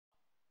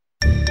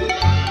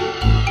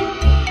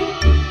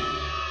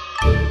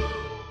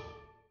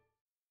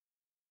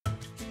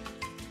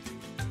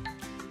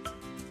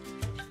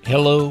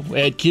Hello,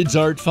 at Kids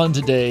Art Fun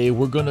today,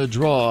 we're gonna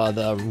draw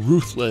the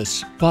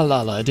ruthless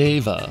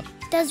Bhallaladeva.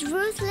 Does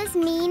ruthless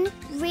mean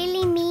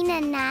really mean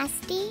and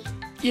nasty?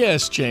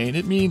 Yes, Jane,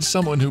 it means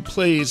someone who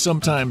plays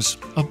sometimes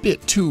a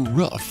bit too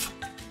rough.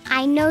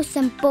 I know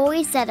some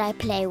boys that I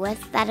play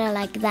with that are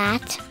like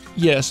that.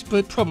 Yes,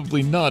 but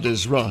probably not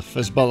as rough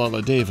as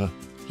Bhallaladeva.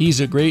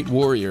 He's a great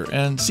warrior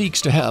and seeks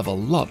to have a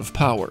lot of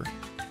power.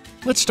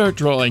 Let's start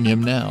drawing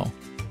him now.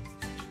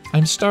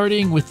 I'm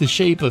starting with the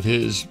shape of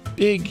his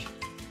big,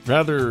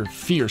 rather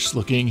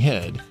fierce-looking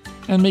head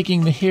and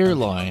making the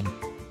hairline.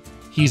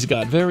 He's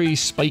got very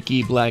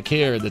spiky black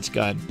hair that's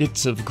got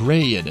bits of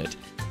gray in it.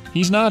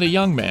 He's not a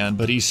young man,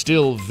 but he's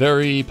still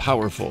very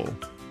powerful.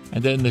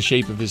 And then the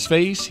shape of his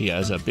face, he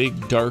has a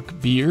big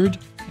dark beard,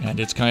 and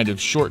it's kind of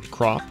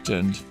short-cropped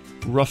and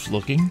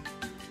rough-looking.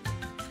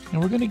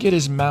 And we're going to get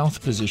his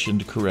mouth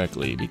positioned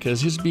correctly,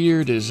 because his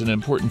beard is an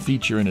important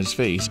feature in his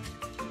face.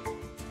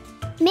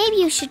 Maybe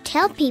you should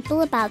tell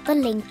people about the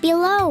link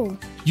below.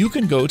 You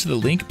can go to the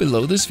link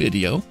below this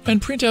video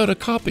and print out a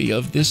copy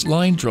of this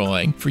line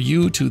drawing for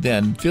you to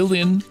then fill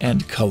in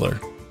and color.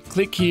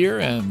 Click here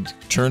and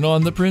turn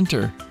on the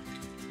printer.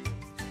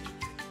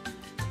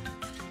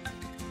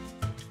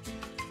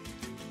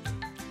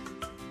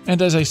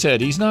 And as I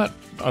said, he's not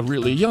a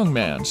really young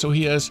man, so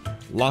he has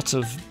lots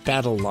of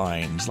battle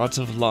lines, lots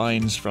of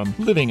lines from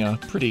living a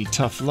pretty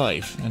tough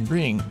life and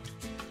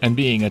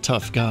being a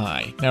tough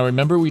guy. Now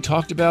remember we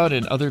talked about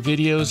in other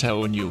videos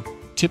how when you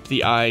tip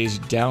the eyes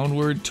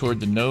downward toward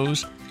the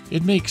nose,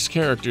 it makes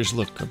characters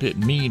look a bit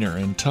meaner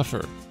and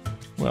tougher.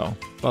 Well,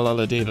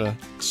 Bhallaladeva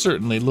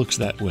certainly looks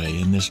that way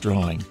in this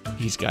drawing.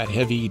 He's got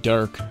heavy,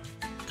 dark,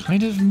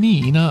 kind of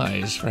mean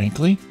eyes,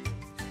 frankly.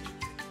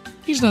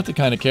 He's not the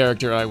kind of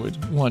character I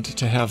would want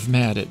to have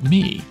mad at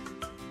me.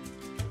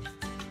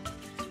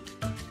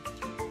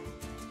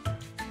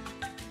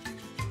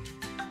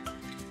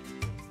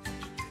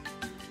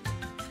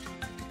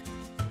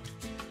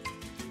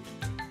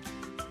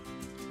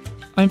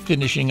 I'm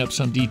finishing up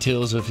some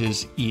details of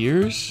his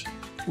ears.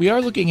 We are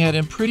looking at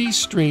him pretty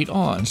straight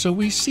on, so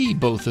we see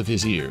both of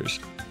his ears.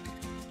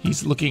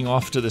 He's looking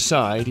off to the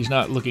side. He's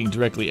not looking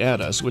directly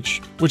at us,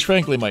 which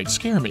frankly might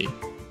scare me.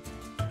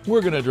 We're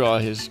going to draw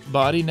his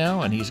body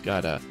now, and he's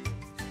got a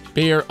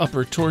bare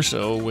upper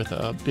torso with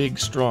a big,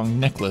 strong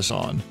necklace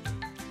on.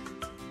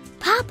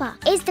 Papa,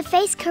 is the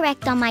face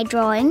correct on my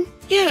drawing?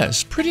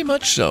 Yes, pretty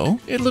much so.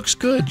 It looks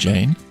good,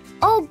 Jane.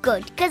 Oh,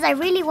 good, because I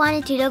really want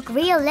it to look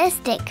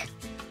realistic.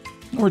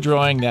 We're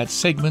drawing that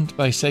segment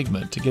by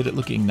segment to get it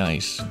looking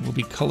nice. We'll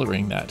be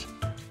coloring that.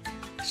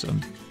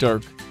 Some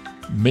dark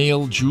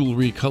male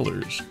jewelry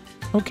colors.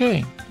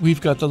 Okay,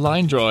 we've got the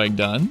line drawing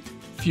done.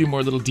 A few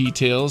more little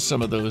details,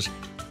 some of those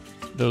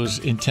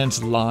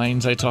intense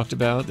lines I talked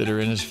about that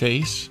are in his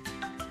face.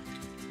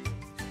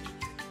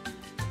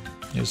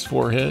 His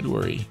forehead,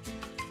 where he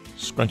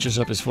scrunches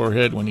up his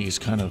forehead when he's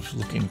kind of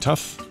looking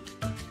tough.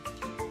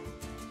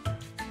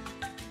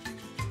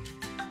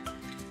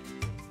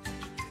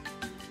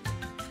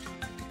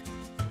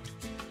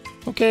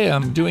 Okay,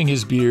 I'm doing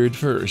his beard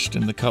first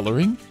in the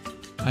coloring.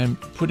 I'm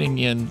putting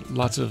in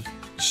lots of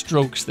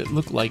strokes that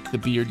look like the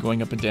beard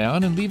going up and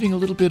down and leaving a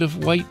little bit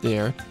of white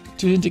there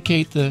to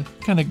indicate the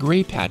kind of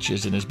gray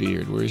patches in his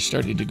beard where he's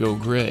starting to go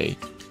gray.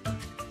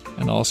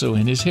 And also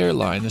in his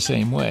hairline the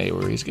same way,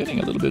 where he's getting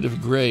a little bit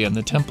of gray on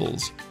the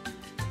temples.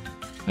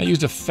 I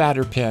used a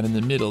fatter pen in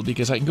the middle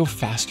because I can go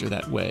faster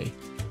that way.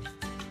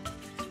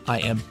 I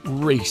am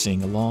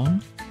racing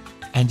along,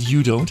 and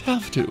you don't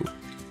have to.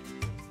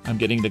 I'm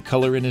getting the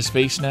color in his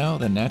face now,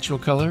 the natural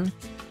color.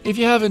 If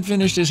you haven't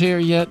finished his hair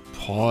yet,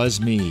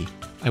 pause me.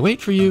 I wait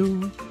for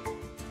you.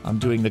 I'm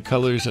doing the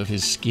colors of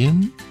his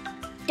skin.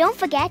 Don't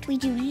forget, we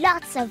do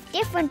lots of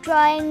different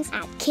drawings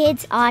at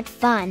Kids Art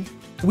Fun.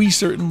 We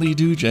certainly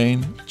do,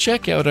 Jane.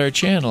 Check out our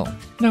channel.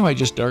 Now I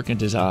just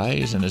darkened his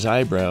eyes and his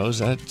eyebrows.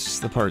 That's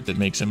the part that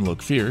makes him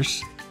look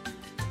fierce.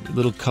 A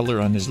little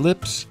color on his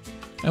lips.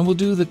 And we'll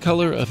do the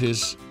color of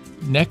his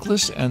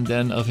necklace and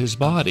then of his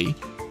body.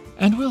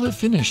 And we'll have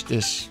finished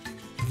this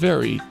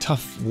very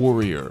tough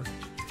warrior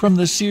from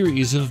the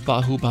series of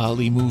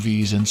Bahubali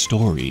movies and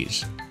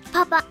stories.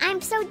 Papa,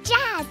 I'm so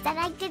jazzed that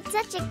I did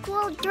such a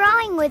cool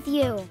drawing with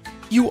you.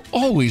 You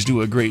always do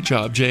a great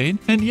job, Jane.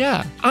 And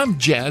yeah, I'm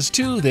jazzed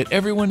too that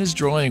everyone is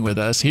drawing with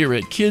us here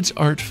at Kids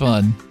Art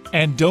Fun.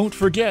 And don't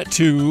forget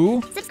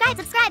to... Subscribe,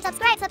 subscribe,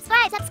 subscribe,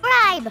 subscribe,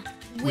 subscribe!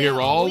 We're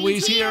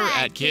always here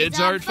at Kids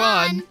Art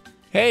Fun.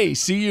 Hey,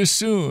 see you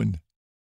soon.